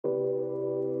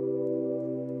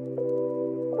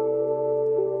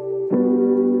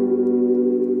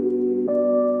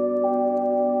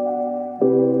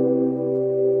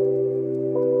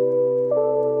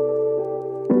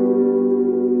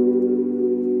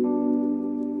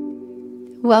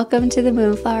Welcome to the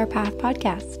Moonflower Path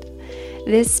Podcast.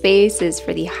 This space is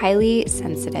for the highly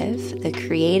sensitive, the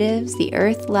creatives, the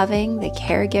earth-loving, the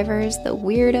caregivers, the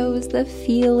weirdos, the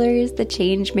feelers, the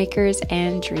change makers,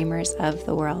 and dreamers of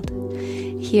the world.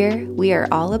 Here, we are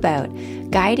all about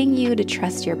guiding you to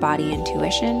trust your body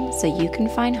intuition so you can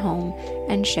find home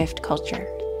and shift culture.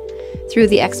 Through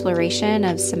the exploration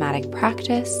of somatic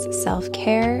practice,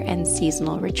 self-care, and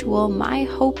seasonal ritual, my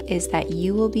hope is that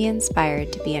you will be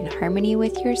inspired to be in harmony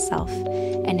with yourself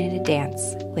and in a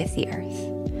dance with the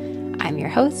earth. I'm your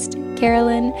host,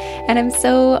 Carolynne, and I'm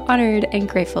so honored and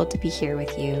grateful to be here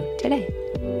with you today.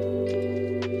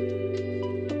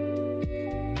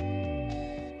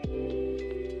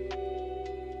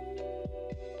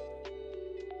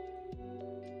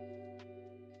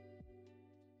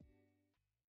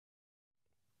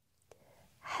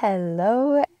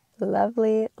 Hello,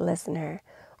 lovely listener.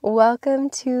 Welcome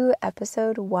to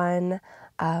episode 1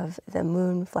 of the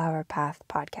Moonflower Path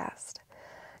Podcast.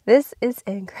 This is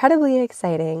incredibly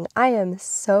exciting. I am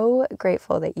so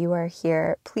grateful that you are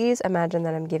here. Please imagine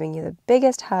that I'm giving you the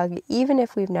biggest hug, even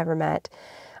if we've never met.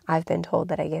 I've been told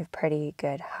that I give pretty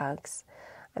good hugs.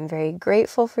 I'm very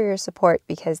grateful for your support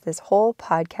because this whole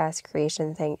podcast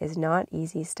creation thing is not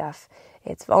easy stuff.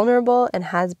 It's vulnerable and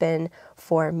has been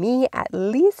for me at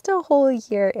least a whole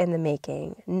year in the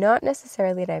making. Not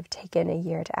necessarily that I've taken a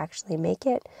year to actually make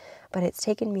it, but it's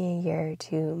taken me a year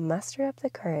to muster up the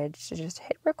courage to just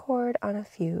hit record on a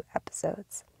few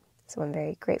episodes. So I'm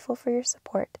very grateful for your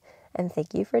support and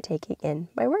thank you for taking in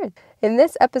my word. In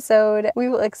this episode, we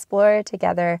will explore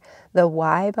together the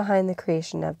why behind the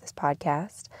creation of this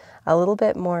podcast, a little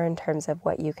bit more in terms of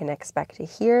what you can expect to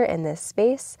hear in this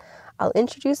space. I'll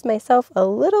introduce myself a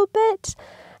little bit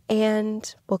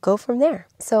and we'll go from there.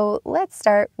 So let's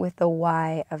start with the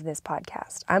why of this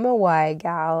podcast. I'm a why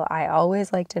gal. I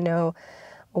always like to know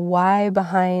why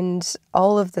behind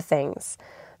all of the things.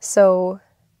 So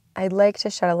I'd like to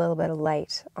shed a little bit of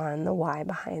light on the why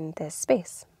behind this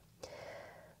space.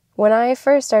 When I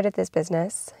first started this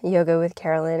business, Yoga with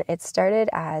Carolynne, it started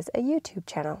as a YouTube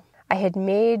channel. I had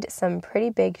made some pretty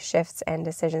big shifts and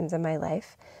decisions in my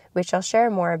life, which I'll share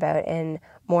more about in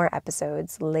more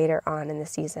episodes later on in the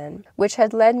season, which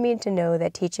had led me to know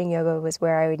that teaching yoga was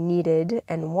where I needed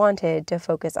and wanted to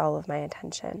focus all of my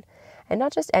attention. And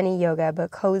not just any yoga,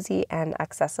 but cozy and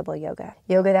accessible yoga.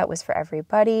 Yoga that was for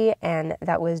everybody and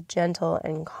that was gentle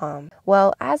and calm.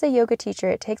 Well, as a yoga teacher,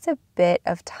 it takes a bit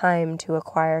of time to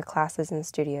acquire classes in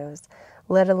studios,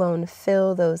 let alone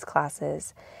fill those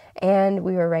classes. And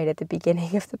we were right at the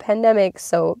beginning of the pandemic,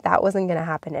 so that wasn't going to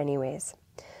happen anyways.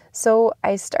 So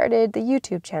I started the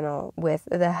YouTube channel with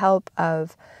the help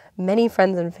of many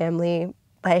friends and family.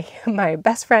 Like my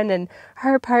best friend and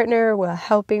her partner were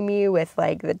helping me with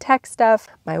like the tech stuff.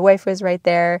 My wife was right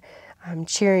there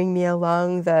cheering me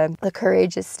along the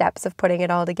courageous steps of putting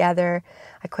it all together.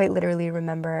 I quite literally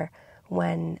remember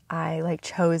when I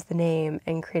chose the name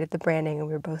and created the branding and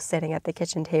we were both sitting at the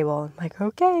kitchen table. I'm like,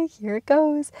 okay, here it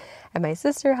goes. And my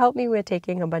sister helped me with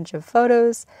taking a bunch of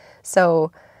photos.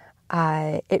 So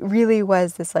it really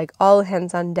was this all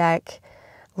hands on deck.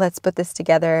 Let's put this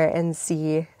together and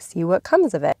see what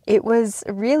comes of it. It was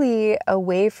really a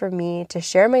way for me to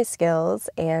share my skills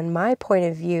and my point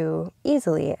of view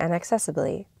easily and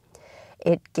accessibly.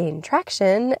 It gained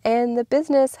traction and the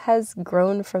business has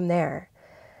grown from there.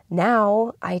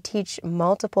 Now I teach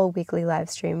multiple weekly live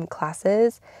stream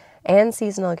classes and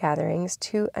seasonal gatherings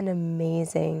to an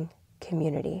amazing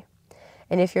community.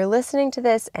 And if you're listening to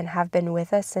this and have been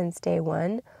with us since day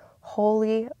one,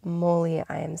 holy moly,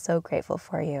 I am so grateful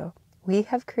for you. We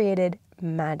have created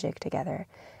magic together,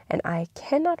 and I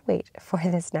cannot wait for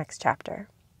this next chapter.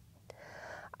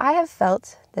 I have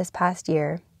felt this past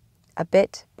year a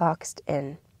bit boxed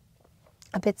in,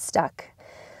 a bit stuck.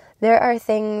 There are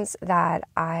things that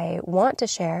I want to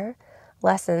share,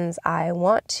 lessons I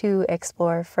want to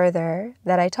explore further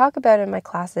that I talk about in my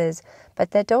classes, but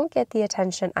that don't get the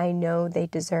attention I know they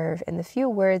deserve in the few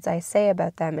words I say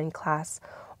about them in class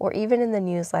or even in the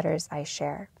newsletters I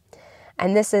share.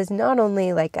 And this is not only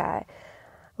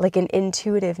an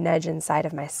intuitive nudge inside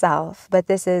of myself, but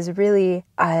this is really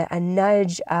a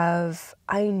nudge of,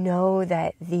 I know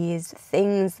that these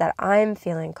things that I'm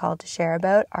feeling called to share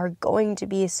about are going to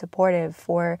be supportive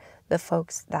for the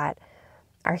folks that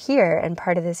are here and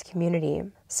part of this community.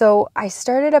 So I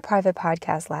started a private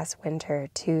podcast last winter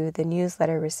to the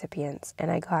newsletter recipients, and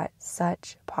I got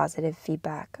such positive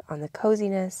feedback on the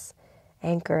coziness,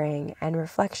 anchoring, and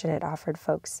reflection it offered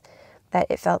folks that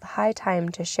it felt high time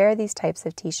to share these types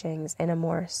of teachings in a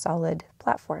more solid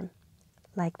platform,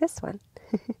 like this one.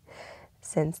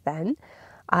 Since then,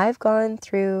 I've gone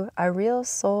through a real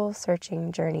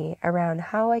soul-searching journey around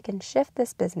how I can shift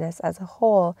this business as a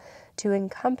whole to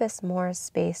encompass more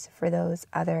space for those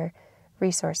other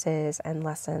resources and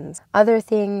lessons. Other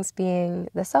things being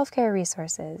the self-care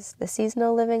resources, the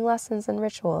seasonal living lessons and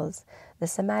rituals, the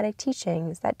somatic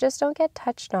teachings that just don't get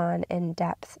touched on in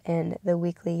depth in the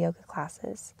weekly yoga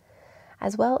classes,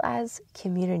 as well as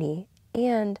community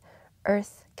and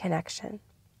earth connection.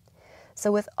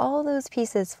 So with all those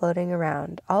pieces floating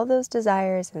around, all those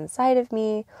desires inside of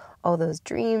me, all those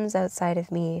dreams outside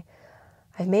of me,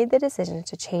 I've made the decision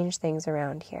to change things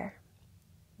around here.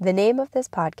 The name of this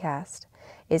podcast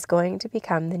is going to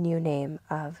become the new name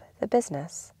of the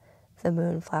business, the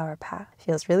Moonflower Path.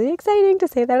 Feels really exciting to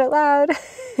say that out loud,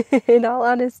 in all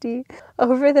honesty.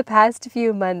 Over the past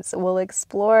few months, we'll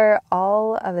explore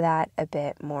all of that a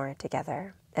bit more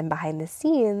together. And behind the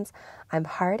scenes, I'm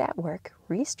hard at work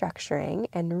restructuring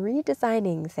and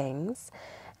redesigning things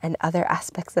and other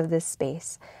aspects of this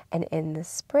space. And in the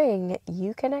spring,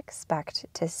 you can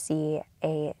expect to see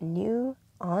a new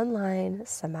online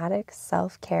somatic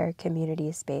self-care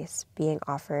community space being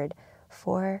offered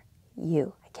for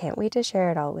you. I can't wait to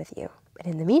share it all with you. But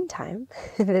in the meantime,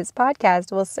 this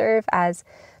podcast will serve as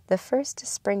the first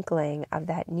sprinkling of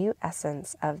that new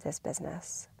essence of this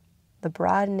business, the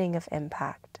broadening of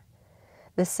impact,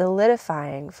 the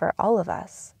solidifying for all of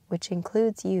us, which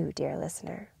includes you, dear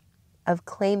listener, of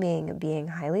claiming being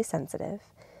highly sensitive,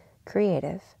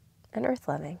 creative, and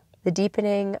earth-loving. The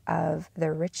deepening of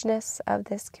the richness of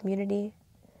this community,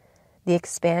 the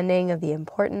expanding of the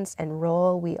importance and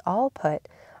role we all put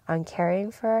on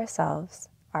caring for ourselves,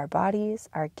 our bodies,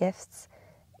 our gifts,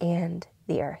 and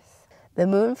the earth. The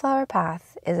Moonflower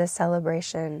Path is a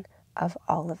celebration of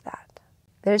all of that.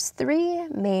 There's 3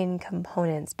 main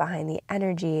components behind the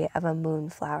energy of a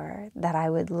moonflower that I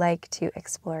would like to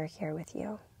explore here with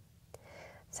you: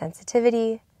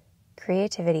 sensitivity,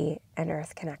 creativity, and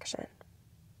earth connection.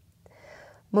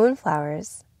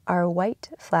 Moonflowers are white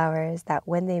flowers that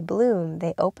when they bloom,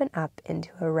 they open up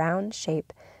into a round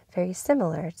shape very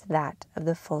similar to that of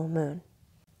the full moon.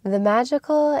 The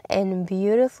magical and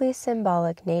beautifully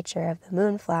symbolic nature of the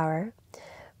moonflower,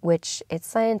 which its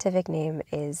scientific name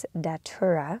is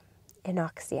Datura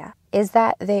inoxia, is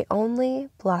that they only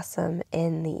blossom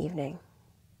in the evening.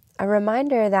 A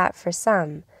reminder that for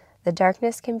some, the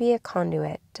darkness can be a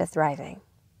conduit to thriving.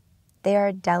 They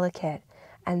are delicate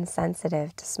and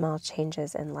sensitive to small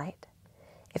changes in light.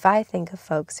 If I think of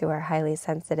folks who are highly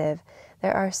sensitive,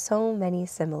 there are so many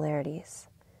similarities.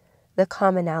 The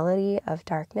commonality of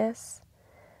darkness,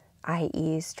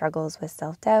 i.e. struggles with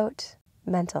self-doubt,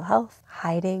 mental health,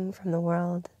 hiding from the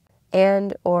world,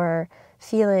 and or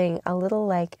feeling a little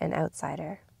like an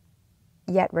outsider.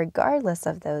 Yet regardless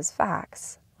of those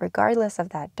facts, regardless of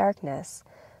that darkness,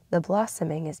 the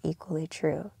blossoming is equally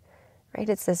true. Right?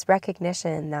 It's this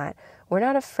recognition that we're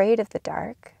not afraid of the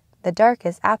dark. The dark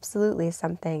is absolutely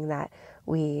something that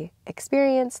we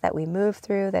experience, that we move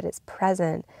through, that is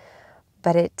present,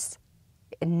 but it's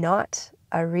not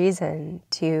a reason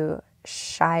to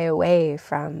shy away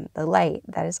from the light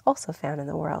that is also found in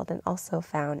the world and also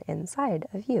found inside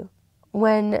of you.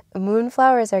 When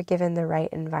moonflowers are given the right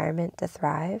environment to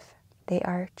thrive, they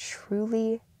are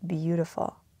truly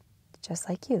beautiful, just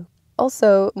like you.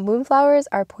 Also, moonflowers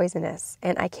are poisonous,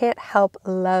 and I can't help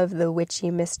love the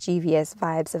witchy, mischievous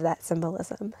vibes of that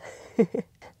symbolism.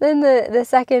 Then the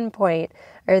second point,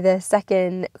 or the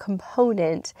second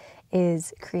component,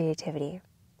 is creativity.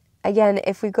 Again,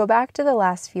 if we go back to the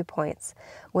last few points,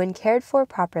 when cared for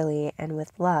properly and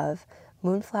with love,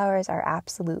 moonflowers are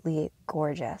absolutely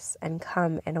gorgeous and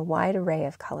come in a wide array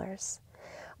of colors.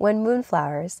 When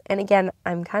moonflowers, and again,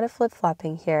 I'm kind of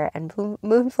flip-flopping here, and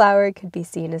moonflower could be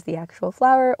seen as the actual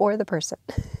flower or the person.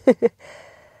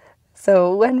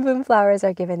 So when moonflowers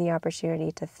are given the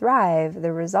opportunity to thrive,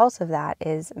 the result of that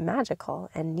is magical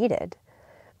and needed.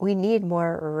 We need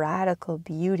more radical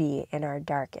beauty in our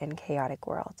dark and chaotic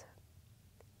world.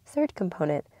 Third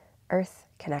component, earth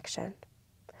connection.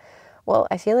 Well,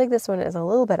 I feel like this one is a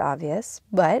little bit obvious,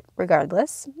 but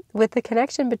regardless, with the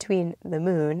connection between the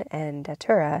moon and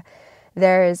Datura,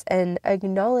 there's an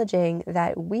acknowledging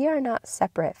that we are not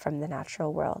separate from the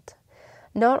natural world.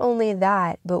 Not only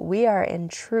that, but we are in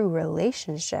true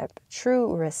relationship,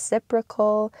 true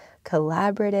reciprocal,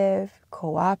 collaborative,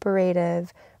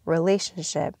 cooperative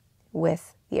relationship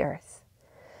with the earth.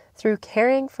 Through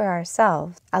caring for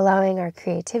ourselves, allowing our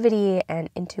creativity and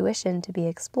intuition to be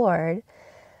explored,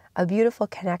 a beautiful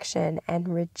connection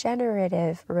and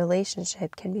regenerative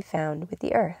relationship can be found with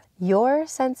the earth. Your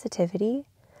sensitivity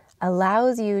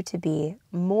allows you to be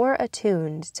more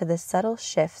attuned to the subtle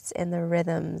shifts in the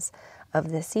rhythms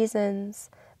of the seasons,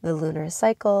 the lunar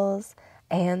cycles,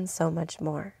 and so much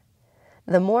more.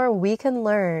 The more we can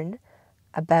learn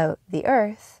about the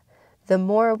earth, the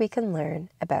more we can learn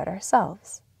about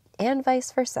ourselves, and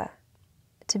vice versa.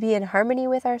 To be in harmony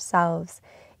with ourselves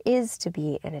is to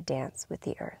be in a dance with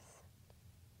the earth.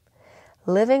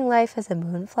 Living life as a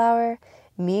moonflower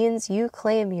means you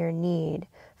claim your need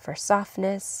for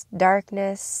softness,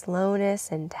 darkness,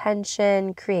 slowness,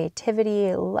 intention,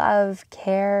 creativity, love,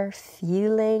 care,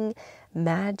 feeling,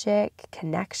 magic,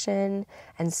 connection,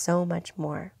 and so much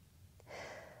more.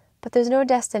 But there's no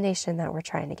destination that we're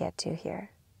trying to get to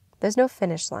here. There's no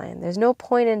finish line. There's no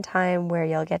point in time where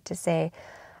you'll get to say,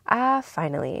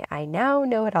 finally, I now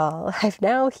know it all. I've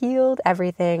now healed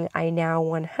everything. I now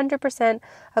 100%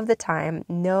 of the time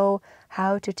know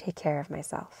how to take care of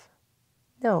myself.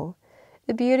 No,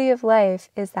 the beauty of life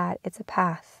is that it's a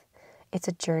path. It's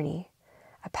a journey.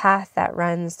 A path that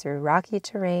runs through rocky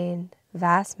terrain,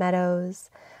 vast meadows,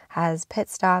 has pit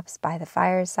stops by the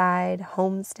fireside,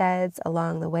 homesteads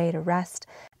along the way to rest,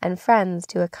 and friends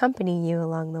to accompany you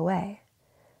along the way.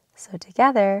 So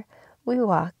together, we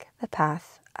walk the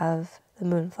path of the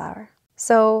moonflower.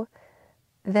 So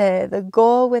the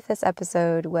goal with this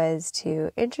episode was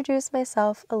to introduce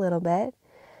myself a little bit,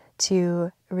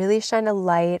 to really shine a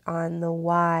light on the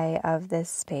why of this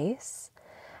space.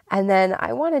 And then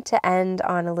I wanted to end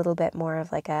on a little bit more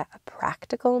of like a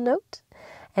practical note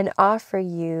and offer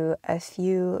you a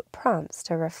few prompts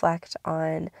to reflect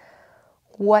on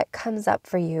what comes up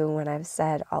for you when I've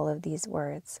said all of these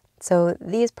words. So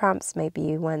these prompts might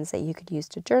be ones that you could use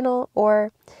to journal,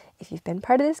 or if you've been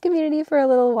part of this community for a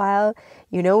little while,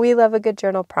 you know we love a good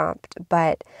journal prompt,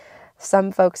 but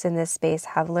some folks in this space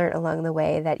have learned along the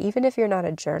way that even if you're not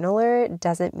a journaler, it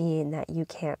doesn't mean that you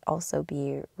can't also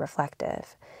be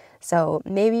reflective. So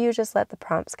maybe you just let the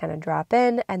prompts kind of drop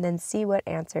in and then see what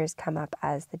answers come up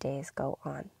as the days go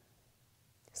on.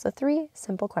 So 3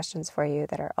 simple questions for you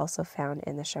that are also found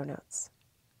in the show notes.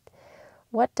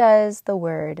 What does the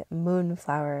word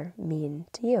moonflower mean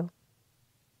to you?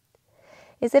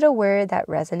 Is it a word that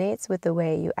resonates with the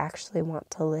way you actually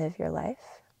want to live your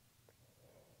life?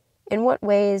 In what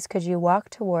ways could you walk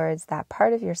towards that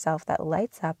part of yourself that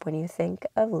lights up when you think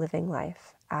of living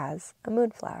life as a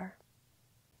moonflower?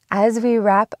 As we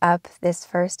wrap up this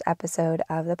first episode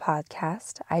of the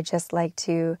podcast, I'd just like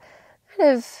to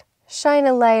kind of shine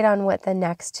a light on what the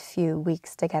next few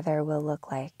weeks together will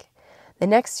look like. The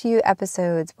next few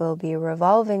episodes will be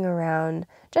revolving around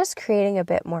just creating a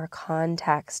bit more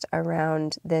context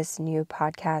around this new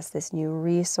podcast, this new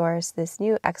resource, this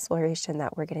new exploration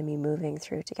that we're going to be moving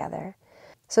through together.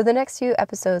 So the next few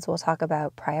episodes will talk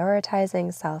about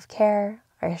prioritizing self-care.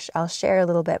 I'll share a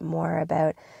little bit more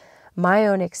about my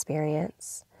own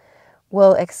experience.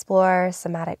 We'll explore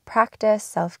somatic practice,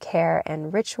 self-care,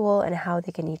 and ritual and how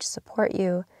they can each support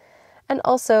you, and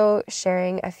also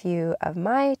sharing a few of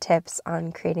my tips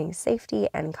on creating safety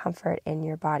and comfort in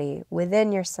your body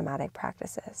within your somatic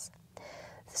practices.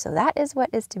 So that is what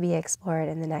is to be explored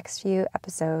in the next few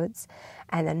episodes,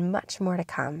 and then much more to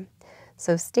come.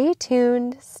 So stay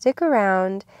tuned, stick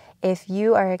around. If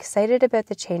you are excited about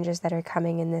the changes that are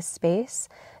coming in this space,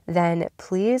 then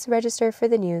please register for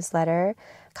the newsletter,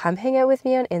 come hang out with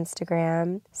me on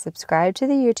Instagram, subscribe to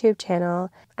the YouTube channel,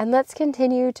 and let's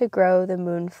continue to grow the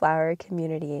Moonflower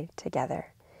community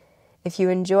together. If you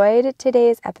enjoyed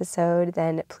today's episode,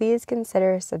 then please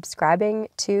consider subscribing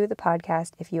to the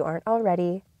podcast if you aren't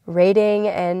already, rating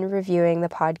and reviewing the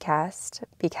podcast,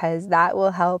 because that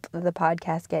will help the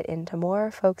podcast get into more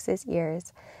folks'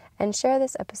 ears, and share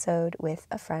this episode with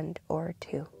a friend or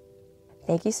two.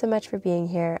 Thank you so much for being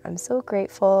here. I'm so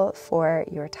grateful for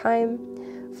your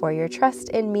time, for your trust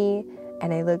in me,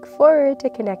 and I look forward to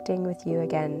connecting with you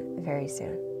again very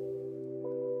soon.